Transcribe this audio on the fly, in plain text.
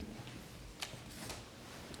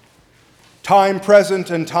Time present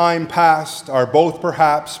and time past are both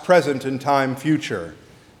perhaps present in time future,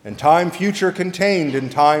 and time future contained in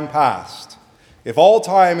time past. If all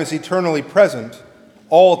time is eternally present,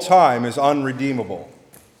 all time is unredeemable.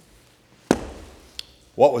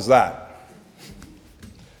 What was that?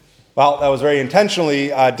 Well, that was very intentionally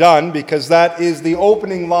done because that is the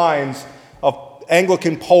opening lines of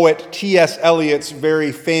Anglican poet T.S. Eliot's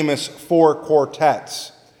very famous Four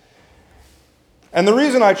Quartets. And the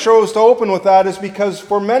reason I chose to open with that is because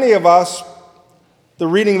for many of us, the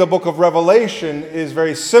reading of the book of Revelation is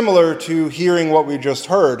very similar to hearing what we just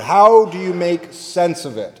heard. How do you make sense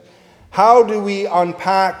of it? How do we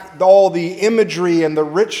unpack all the imagery and the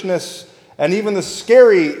richness and even the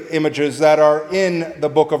scary images that are in the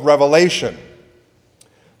book of Revelation?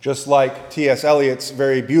 Just like T.S. Eliot's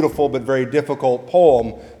very beautiful but very difficult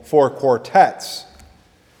poem, Four Quartets.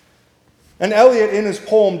 And Eliot, in his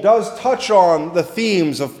poem, does touch on the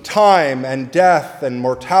themes of time and death and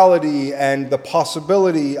mortality and the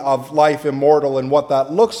possibility of life immortal and what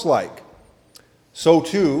that looks like. So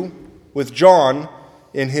too with John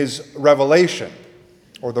in his revelation,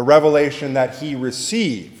 or the revelation that he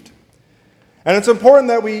received. And it's important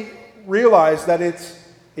that we realize that it's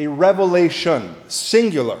a revelation,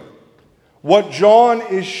 singular. What John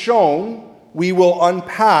is shown, we will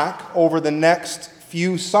unpack over the next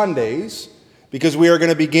few Sundays, because we are going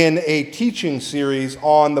to begin a teaching series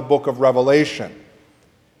on the book of Revelation.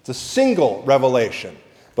 It's a single revelation,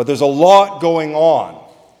 but there's a lot going on.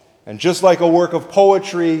 And just like a work of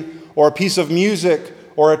poetry or a piece of music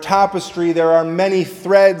or a tapestry, there are many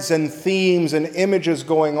threads and themes and images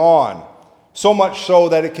going on. So much so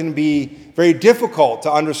that it can be very difficult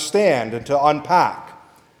to understand and to unpack.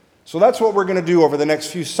 So that's what we're going to do over the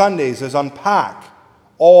next few Sundays, is unpack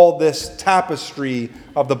all this tapestry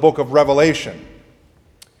of the book of Revelation.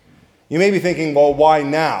 You may be thinking, well, why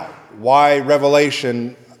now? Why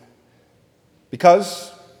Revelation?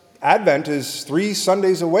 Because Advent is 3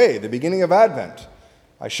 Sundays away, the beginning of Advent.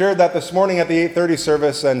 I shared that this morning at the 8:30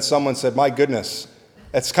 service, and someone said, my goodness,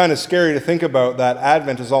 it's kind of scary to think about that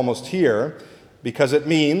Advent is almost here, because it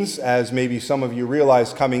means, as maybe some of you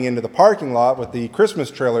realize coming into the parking lot with the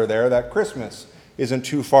Christmas trailer there, that Christmas isn't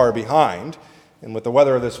too far behind. And with the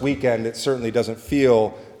weather of this weekend, it certainly doesn't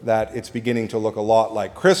feel that it's beginning to look a lot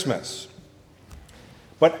like Christmas.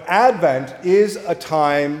 But Advent is a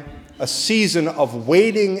time, a season of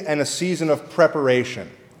waiting and a season of preparation.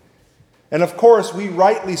 And of course, we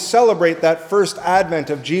rightly celebrate that first advent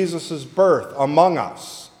of Jesus' birth among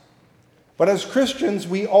us. But as Christians,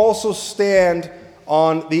 we also stand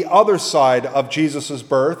on the other side of Jesus'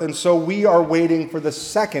 birth, and so we are waiting for the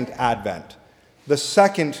second advent, the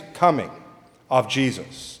second coming of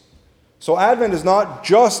Jesus. So Advent is not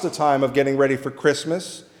just a time of getting ready for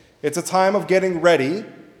Christmas. It's a time of getting ready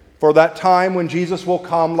for that time when Jesus will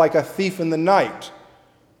come like a thief in the night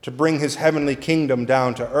to bring his heavenly kingdom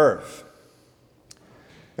down to earth.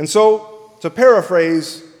 And so, to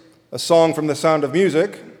paraphrase a song from The Sound of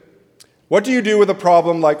Music, what do you do with a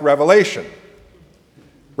problem like Revelation?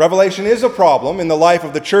 Revelation is a problem in the life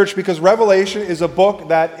of the church because Revelation is a book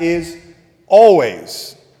that is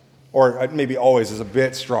always, or maybe always is a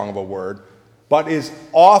bit strong of a word, but is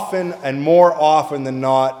often and more often than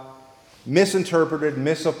not misinterpreted,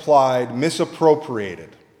 misapplied,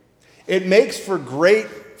 misappropriated. It makes for great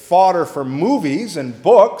fodder for movies and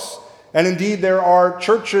books, and indeed there are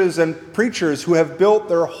churches and preachers who have built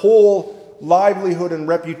their whole livelihood and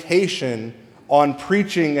reputation on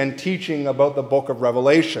preaching and teaching about the book of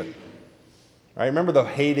Revelation. Right? Remember the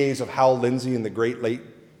heydays of Hal Lindsey and the Great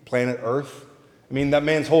Late Planet Earth? I mean, that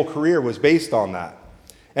man's whole career was based on that.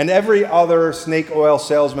 And every other snake oil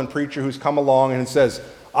salesman preacher who's come along and says,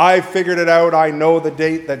 I figured it out, I know the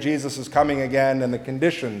date that Jesus is coming again and the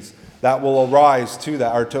conditions that will arise to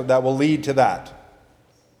that, or that will lead to that.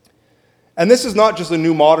 And this is not just a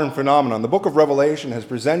new modern phenomenon. The book of Revelation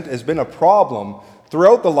has been a problem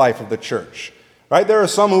throughout the life of the church. Right? There are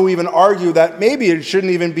some who even argue that maybe it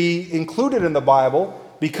shouldn't even be included in the Bible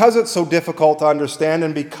because it's so difficult to understand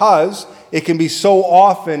and because it can be so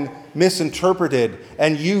often misinterpreted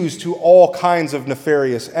and used to all kinds of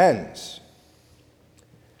nefarious ends.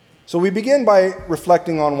 So we begin by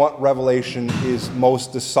reflecting on what Revelation is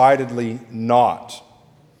most decidedly not.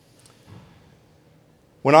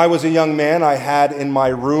 When I was a young man, I had in my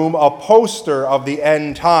room a poster of the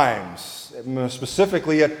end times,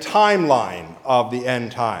 specifically a timeline of the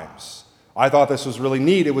end times. I thought this was really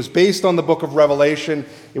neat. It was based on the book of Revelation.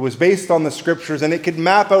 It was based on the scriptures, and it could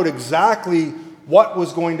map out exactly what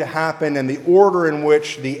was going to happen and the order in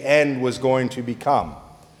which the end was going to become.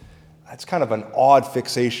 That's kind of an odd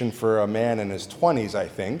fixation for a man in his 20s, I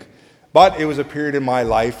think. But it was a period in my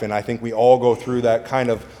life, and I think we all go through that kind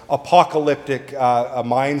of apocalyptic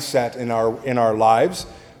mindset in our lives.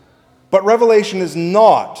 But Revelation is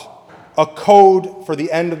not a code for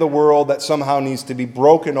the end of the world that somehow needs to be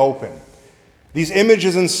broken open. These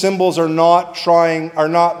images and symbols are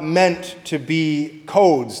not meant to be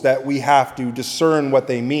codes that we have to discern what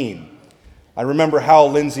they mean. I remember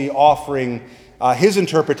Hal Lindsey offering his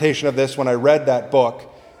interpretation of this when I read that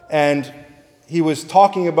book, and he was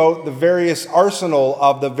talking about the various arsenal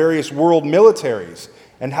of the various world militaries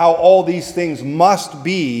and how all these things must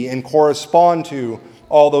be and correspond to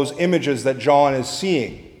all those images that John is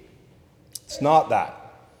seeing. It's not that.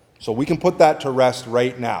 So we can put that to rest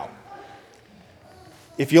right now.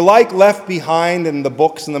 If you like Left Behind and the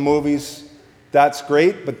books and the movies, that's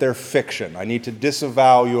great, but they're fiction. I need to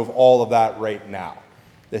disavow you of all of that right now.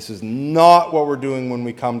 This is not what we're doing when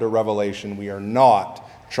we come to Revelation. We are not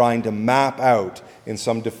trying to map out in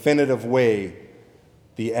some definitive way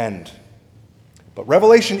the end. But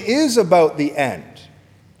Revelation is about the end.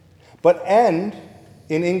 But end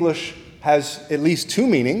in English has at least two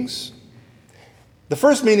meanings. The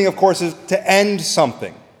first meaning, of course, is to end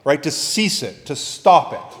something, right? To cease it, to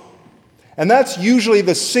stop it. And that's usually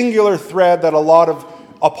the singular thread that a lot of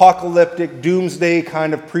apocalyptic, doomsday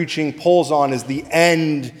kind of preaching pulls on, is the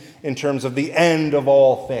end in terms of the end of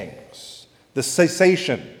all things. The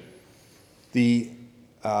cessation, the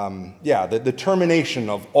termination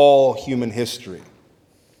of all human history.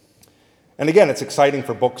 And again, it's exciting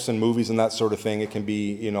for books and movies and that sort of thing. It can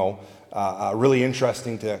be, really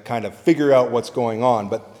interesting to kind of figure out what's going on.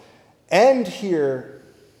 But end here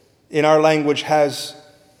in our language has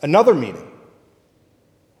another meaning.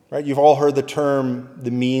 Right? You've all heard the term,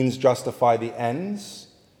 the means justify the ends.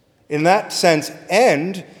 In that sense,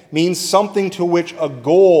 end means something to which a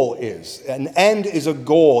goal is. An end is a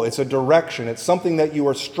goal, it's a direction, it's something that you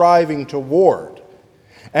are striving toward.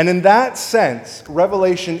 And in that sense,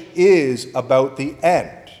 Revelation is about the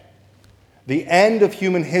end of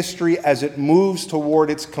human history as it moves toward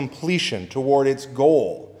its completion, toward its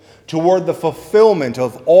goal, toward the fulfillment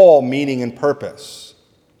of all meaning and purpose.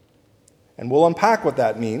 And we'll unpack what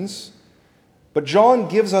that means. But John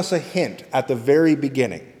gives us a hint at the very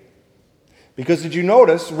beginning. Because did you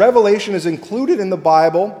notice, Revelation is included in the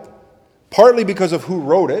Bible partly because of who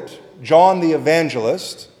wrote it, John the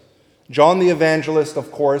Evangelist. John the Evangelist,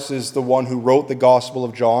 of course, is the one who wrote the Gospel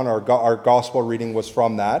of John. Our Gospel reading was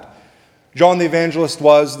from that. John the Evangelist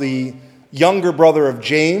was the younger brother of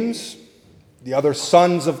James. The other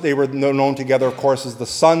they were known together, of course, as the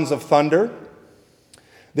sons of thunder.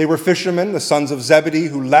 They were fishermen, the sons of Zebedee,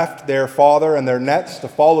 who left their father and their nets to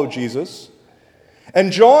follow Jesus.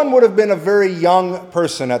 And John would have been a very young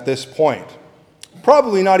person at this point,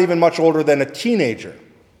 probably not even much older than a teenager.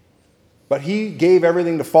 But he gave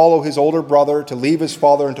everything to follow his older brother, to leave his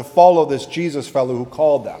father, and to follow this Jesus fellow who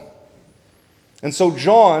called them. And so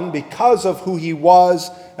John, because of who he was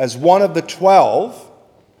as one of the 12,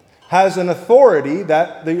 has an authority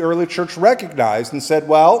that the early church recognized and said,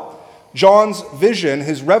 well, John's vision,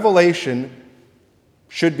 his revelation,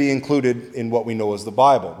 should be included in what we know as the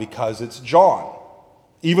Bible, because it's John.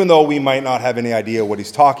 Even though we might not have any idea what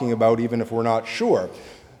he's talking about, even if we're not sure.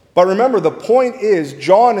 But remember, the point is,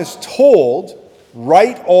 John is told,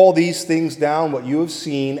 write all these things down, what you have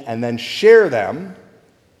seen, and then share them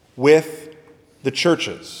with the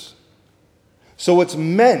churches. So it's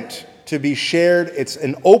meant to be shared. It's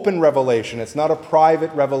an open revelation. It's not a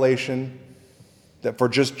private revelation that for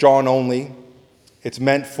just John only. It's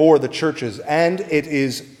meant for the churches, and it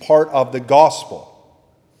is part of the gospel.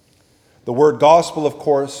 The word gospel, of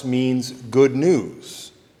course, means good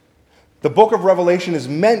news. The book of Revelation is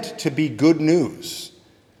meant to be good news.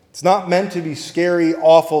 It's not meant to be scary,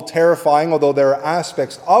 awful, terrifying, although there are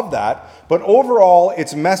aspects of that. But overall,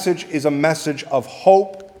 its message is a message of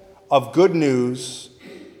hope, of good news,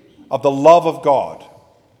 of the love of God.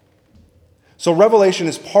 So Revelation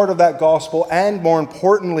is part of that gospel, and more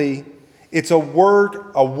importantly, it's a word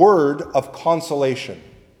of consolation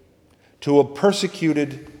to a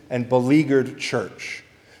persecuted and beleaguered church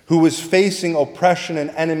who was facing oppression and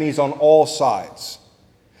enemies on all sides.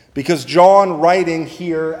 Because John, writing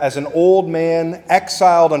here as an old man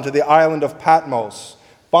exiled unto the island of Patmos,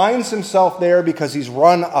 finds himself there because he's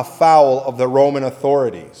run afoul of the Roman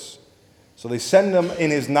authorities. So they send him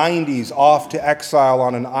in his 90s off to exile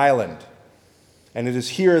on an island. And it is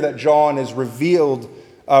here that John is revealed,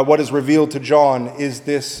 what is revealed to John is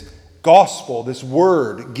this gospel, this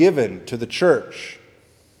word given to the church.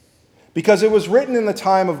 Because it was written in the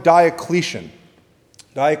time of Diocletian.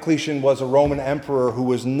 Diocletian was a Roman emperor who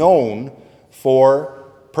was known for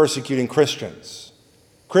persecuting Christians.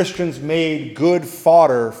 Christians made good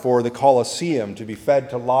fodder for the Colosseum, to be fed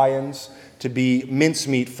to lions, to be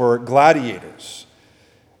mincemeat for gladiators.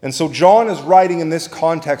 And so John is writing in this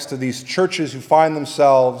context to these churches who find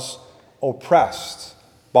themselves oppressed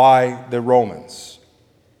by the Romans.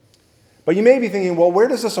 But you may be thinking, well, where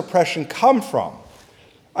does this oppression come from?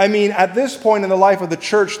 I mean, at this point in the life of the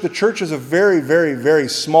church is a very, very, very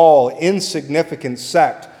small, insignificant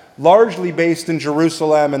sect, largely based in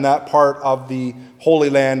Jerusalem and that part of the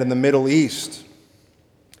Holy Land in the Middle East.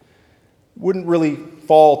 Wouldn't really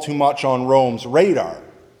fall too much on Rome's radar,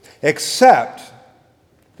 except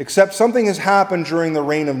something has happened during the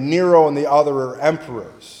reign of Nero and the other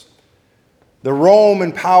emperors. The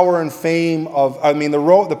Roman power and fame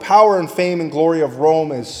the power and fame and glory of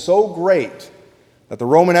Rome is so great that the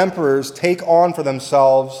Roman emperors take on for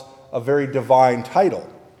themselves a very divine title.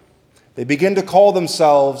 They begin to call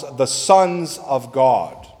themselves the sons of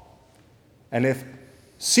God. And if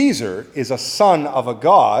Caesar is a son of a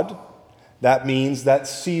god, that means that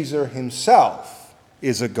Caesar himself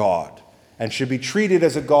is a god and should be treated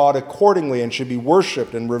as a god accordingly and should be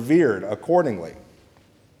worshipped and revered accordingly.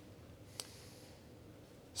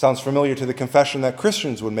 Sounds familiar to the confession that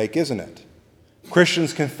Christians would make, isn't it?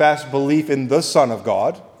 Christians confess belief in the Son of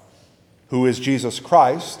God, who is Jesus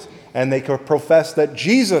Christ, and they profess that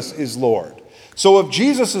Jesus is Lord. So if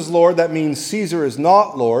Jesus is Lord, that means Caesar is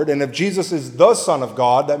not Lord, and if Jesus is the Son of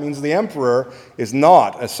God, that means the emperor is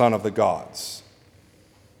not a son of the gods.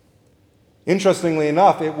 Interestingly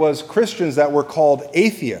enough, it was Christians that were called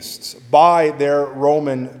atheists by the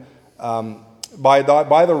Romans,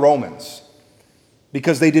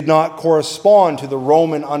 because they did not correspond to the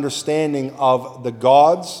Roman understanding of the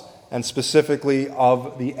gods, and specifically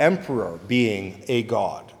of the emperor being a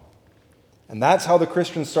god. And that's how the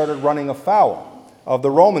Christians started running afoul of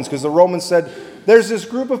the Romans, because the Romans said, there's this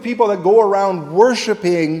group of people that go around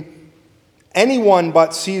worshiping anyone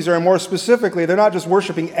but Caesar, and more specifically, they're not just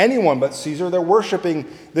worshiping anyone but Caesar, they're worshiping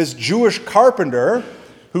this Jewish carpenter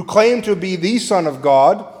who claimed to be the Son of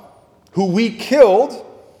God, who we killed,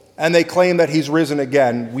 and they claim that he's risen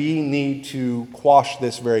again. We need to quash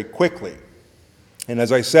this very quickly. And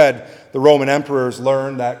as I said, the Roman emperors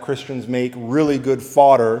learned that Christians make really good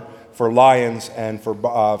fodder for lions and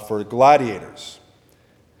for gladiators.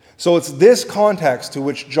 So it's this context to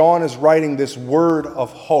which John is writing this word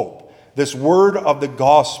of hope, this word of the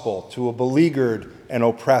gospel to a beleaguered and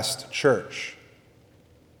oppressed church.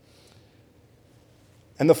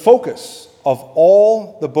 And the focus of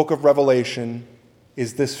all the book of Revelation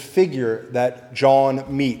is this figure that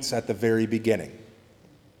John meets at the very beginning.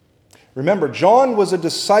 Remember, John was a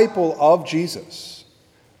disciple of Jesus.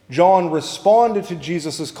 John responded to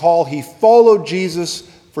Jesus' call. He followed Jesus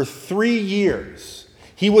for 3 years.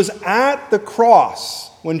 He was at the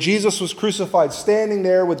cross when Jesus was crucified, standing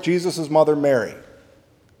there with Jesus' mother Mary.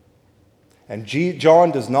 And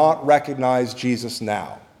John does not recognize Jesus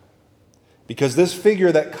now, because this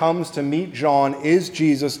figure that comes to meet John is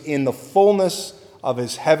Jesus in the fullness of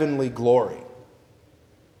his heavenly glory.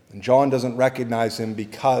 And John doesn't recognize him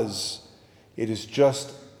because it is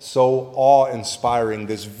just so awe-inspiring,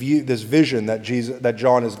 this vision that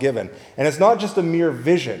John is given. And it's not just a mere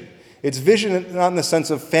vision. It's vision not in the sense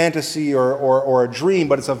of fantasy or a dream,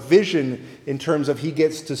 but it's a vision in terms of he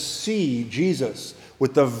gets to see Jesus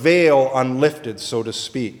with the veil unlifted, so to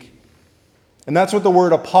speak. And that's what the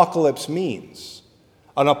word apocalypse means.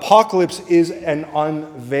 An apocalypse is an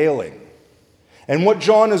unveiling. And what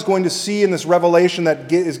John is going to see in this revelation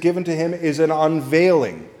that is given to him is an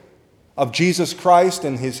unveiling of Jesus Christ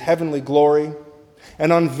and his heavenly glory,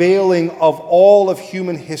 an unveiling of all of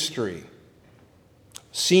human history,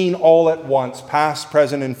 seen all at once, past,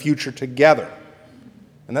 present, and future together.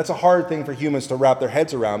 And that's a hard thing for humans to wrap their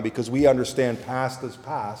heads around, because we understand past as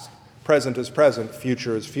past, present as present,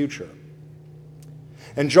 future as future.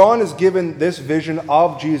 And John is given this vision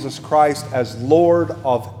of Jesus Christ as Lord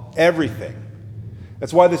of everything.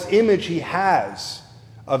 That's why this image he has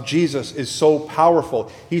of Jesus is so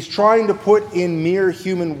powerful. He's trying to put in mere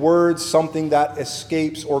human words something that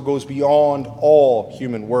escapes or goes beyond all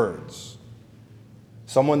human words.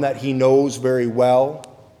 Someone that he knows very well.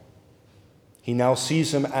 He now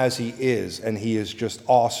sees him as he is, and he is just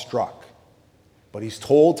awestruck. But he's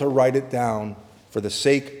told to write it down for the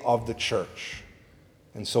sake of the church.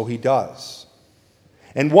 And so he does.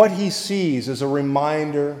 And what he sees is a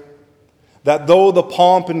reminder that though the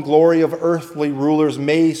pomp and glory of earthly rulers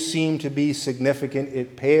may seem to be significant,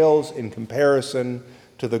 it pales in comparison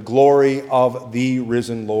to the glory of the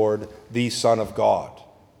risen Lord, the Son of God.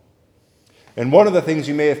 And one of the things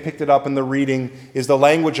you may have picked it up in the reading is the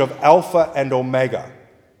language of Alpha and Omega.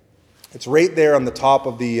 It's right there on the top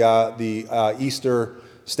of the Easter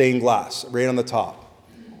stained glass, right on the top.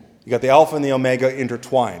 You got the Alpha and the Omega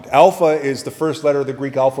intertwined. Alpha is the first letter of the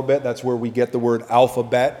Greek alphabet. That's where we get the word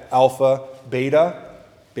alphabet. Alpha, beta.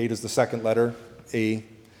 Beta is the second letter, A,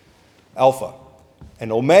 alpha.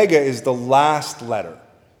 And Omega is the last letter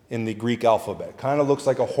in the Greek alphabet. Kind of looks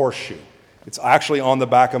like a horseshoe. It's actually on the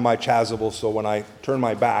back of my chasuble, so when I turn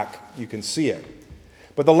my back, you can see it.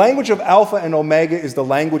 But the language of Alpha and Omega is the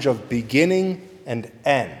language of beginning and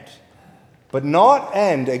end. But not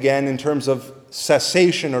end, again, in terms of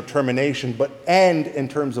cessation or termination, but end in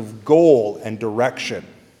terms of goal and direction.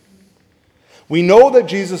 We know that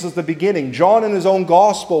Jesus is the beginning. John, in his own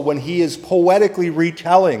gospel, when he is poetically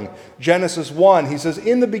retelling Genesis 1, he says,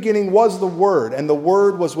 "In the beginning was the Word, and the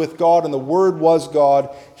Word was with God, and the Word was God.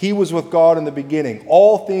 He was with God in the beginning.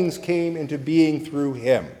 All things came into being through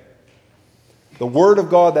him." The Word of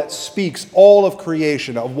God that speaks all of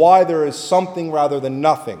creation, of why there is something rather than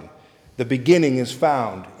nothing. The beginning is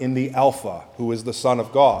found in the Alpha, who is the Son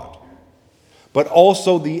of God. But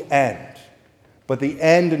also the end. But the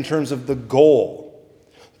end in terms of the goal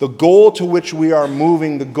to which we are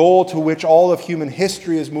moving, the goal to which all of human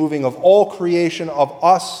history is moving, of all creation, of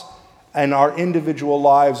us and our individual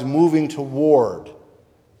lives moving toward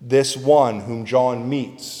this one whom John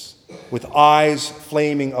meets, with eyes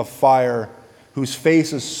flaming of fire, whose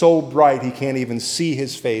face is so bright he can't even see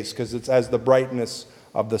his face because it's as the brightness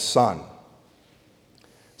of the sun.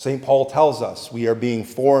 St. Paul tells us we are being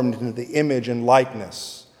formed into the image and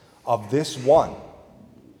likeness of this one.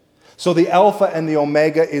 So the Alpha and the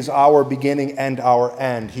Omega is our beginning and our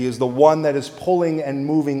end. He is the one that is pulling and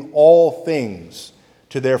moving all things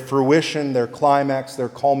to their fruition, their climax, their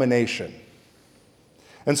culmination.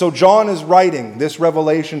 And so John is writing this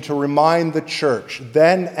revelation to remind the church,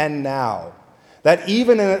 then and now, that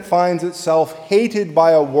even when it finds itself hated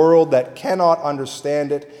by a world that cannot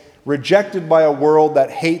understand it, rejected by a world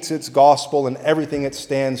that hates its gospel and everything it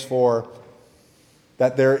stands for,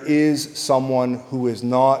 that there is someone who is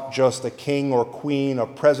not just a king or queen, a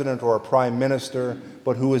president or a prime minister,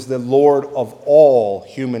 but who is the Lord of all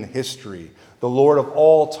human history, the Lord of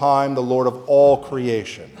all time, the Lord of all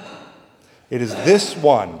creation. It is this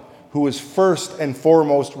one who is first and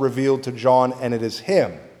foremost revealed to John, and it is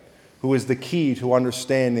him who is the key to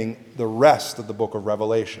understanding the rest of the book of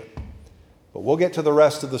Revelation. But we'll get to the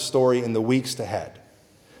rest of the story in the weeks ahead.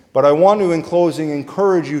 But I want to, in closing,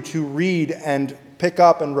 encourage you to read and pick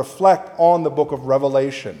up and reflect on the book of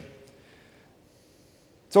Revelation.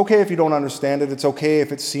 It's okay if you don't understand it. It's okay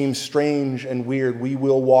if it seems strange and weird. We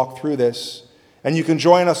will walk through this. And you can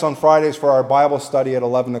join us on Fridays for our Bible study at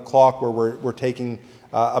 11 o'clock, where we're taking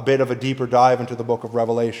a bit of a deeper dive into the book of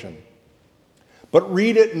Revelation. But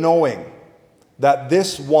read it knowing that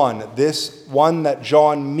this one that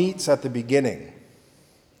John meets at the beginning,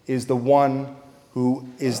 is the one who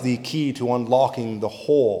is the key to unlocking the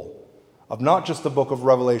whole of not just the book of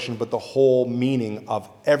Revelation, but the whole meaning of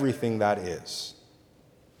everything that is.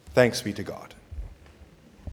 Thanks be to God.